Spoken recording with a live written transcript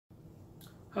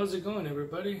How's it going,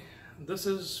 everybody? This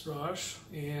is Raj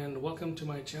and welcome to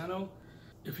my channel.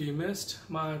 If you missed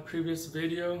my previous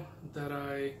video that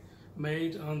I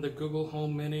made on the Google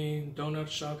Home Mini donut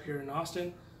shop here in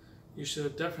Austin, you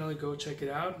should definitely go check it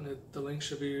out. The link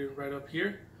should be right up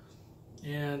here.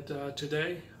 And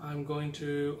today I'm going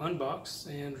to unbox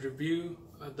and review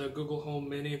the Google Home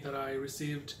Mini that I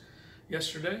received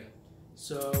yesterday.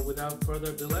 So without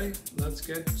further delay, let's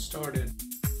get started.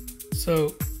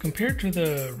 So compared to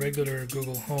the regular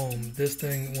Google Home, this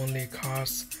thing only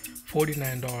costs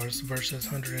 $49 versus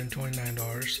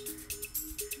 $129.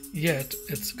 Yet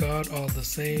it's got all the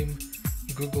same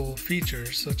Google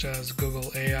features such as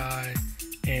Google AI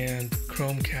and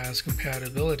Chromecast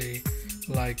compatibility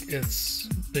like its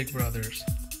big brothers.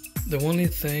 The only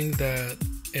thing that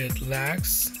it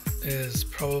lacks is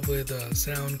probably the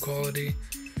sound quality,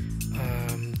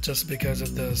 just because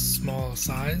of the small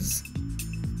size,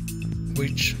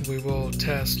 which we will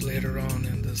test later on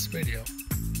in this video.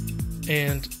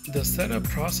 And the setup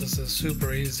process is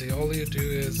super easy. All you do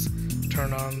is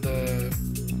turn on the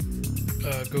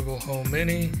Google Home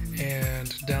Mini and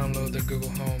download the Google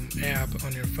Home app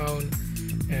on your phone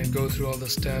and go through all the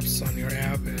steps on your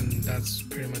app, and that's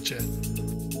pretty much it.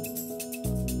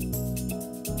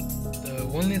 The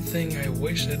only thing I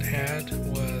wish it had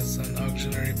was an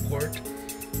auxiliary port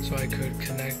so I could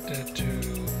connect it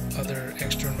to other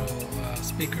external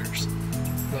speakers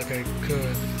like I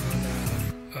could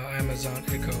on Amazon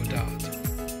Echo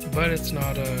Dot, but it's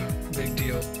not a big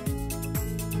deal.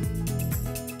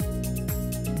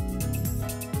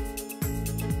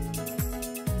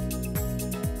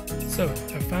 So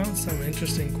I found some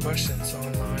interesting questions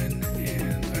online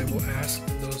and I will ask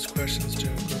those questions to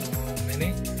Google Home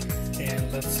Mini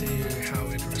and let's see how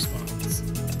it responds.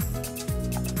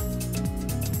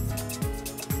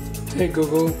 Hey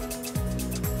Google,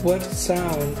 what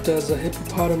sound does a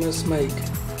hippopotamus make?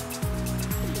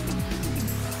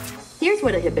 Here's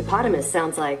what a hippopotamus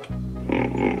sounds like.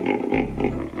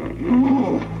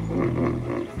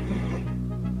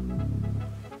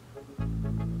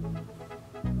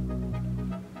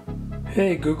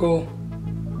 Hey Google,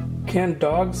 can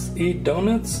dogs eat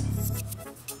donuts?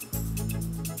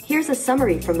 Here's a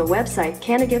summary from the website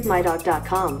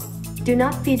canagivemydog.com. Do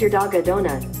not feed your dog a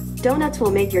donut. Donuts will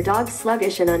make your dog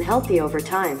sluggish and unhealthy over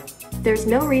time. There's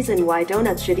no reason why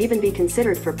donuts should even be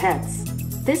considered for pets.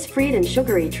 This fried and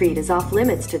sugary treat is off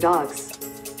limits to dogs.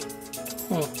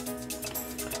 Oh.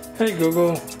 Hey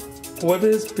Google, what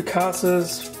is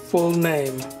Picasso's full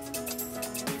name?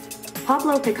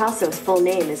 Pablo Picasso's full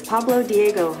name is Pablo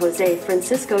Diego José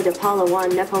Francisco de Paula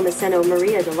Juan Nepomuceno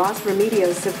María de los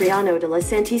Remedios Cipriano de la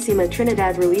Santísima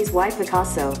Trinidad Ruiz y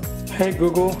Picasso. Hey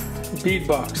Google,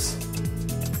 beatbox.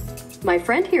 My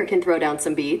friend here can throw down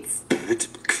some beats.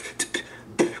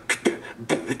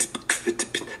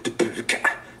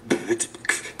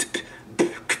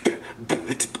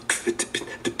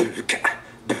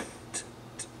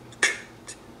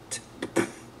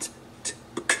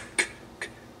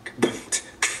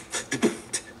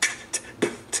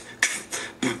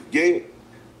 Yeah.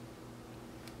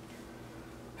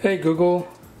 Hey Google,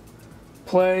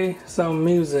 play some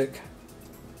music.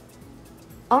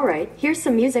 Alright, here's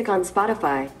some music on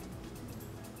Spotify.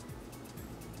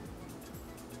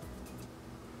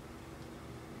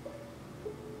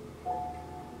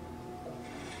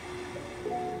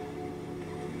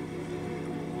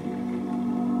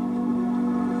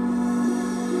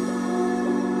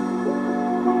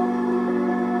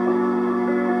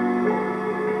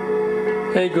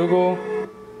 Hey Google,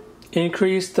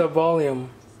 increase the volume.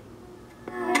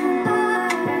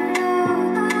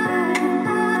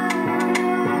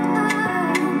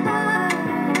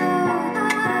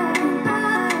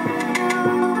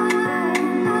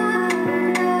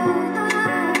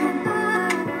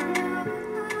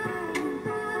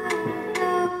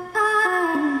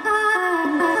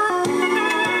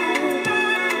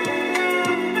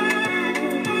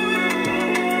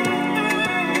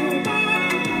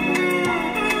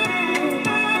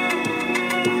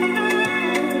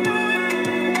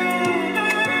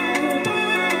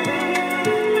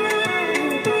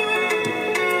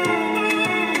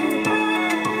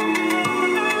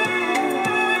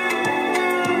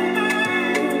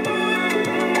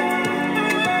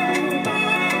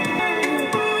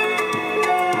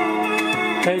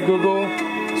 Hey Google,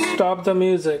 stop the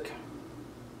music.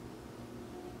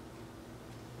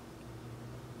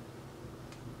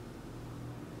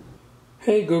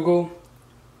 Hey Google,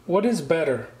 what is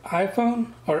better,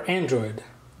 iPhone or Android?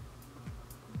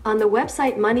 On the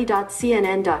website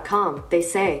money.cnn.com, they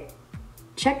say,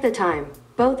 check the time.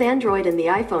 Both Android and the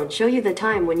iPhone show you the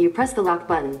time when you press the lock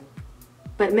button.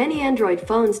 but many Android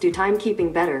phones do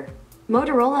timekeeping better.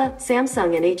 Motorola,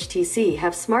 Samsung and HTC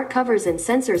have smart covers and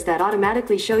sensors that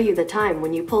automatically show you the time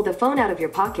when you pull the phone out of your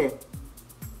pocket.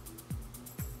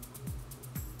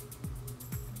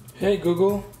 Hey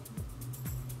Google,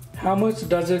 how much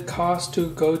does it cost to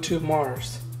go to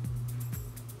Mars?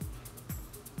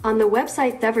 On the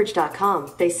website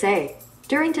theverge.com, they say,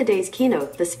 during today's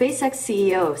keynote, the SpaceX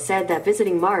CEO said that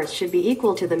visiting Mars should be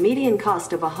equal to the median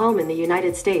cost of a home in the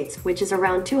United States, which is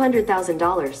around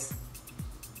 $200,000.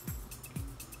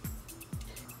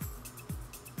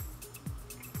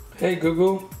 Hey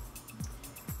Google,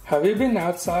 have you been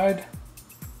outside?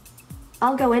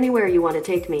 I'll go anywhere you want to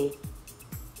take me.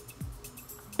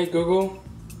 Hey Google,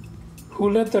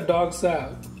 who let the dogs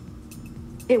out?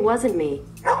 It wasn't me.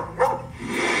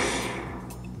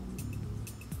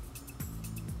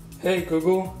 Hey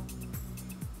Google,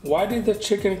 why did the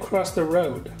chicken cross the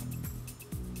road?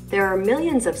 There are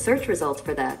millions of search results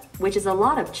for that, which is a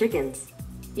lot of chickens.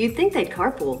 You'd think they'd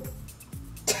carpool.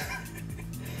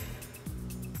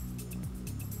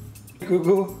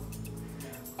 Google,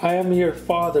 I am your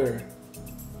father.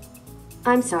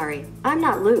 I'm sorry, I'm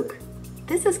not Luke.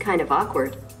 This is kind of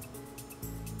awkward.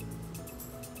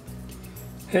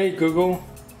 Hey Google,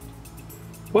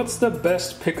 what's the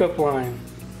best pickup line?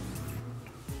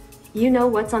 You know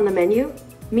what's on the menu?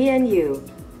 Me and you.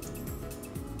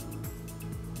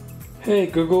 Hey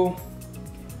Google,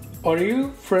 are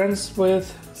you friends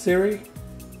with Siri?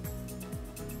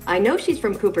 I know she's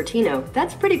from Cupertino.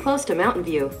 That's pretty close to Mountain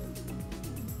View.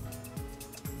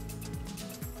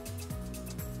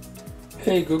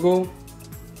 Hey Google,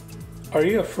 are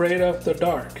you afraid of the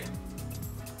dark?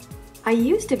 I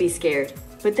used to be scared,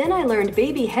 but then I learned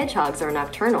baby hedgehogs are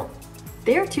nocturnal.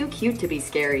 They're too cute to be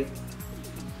scary.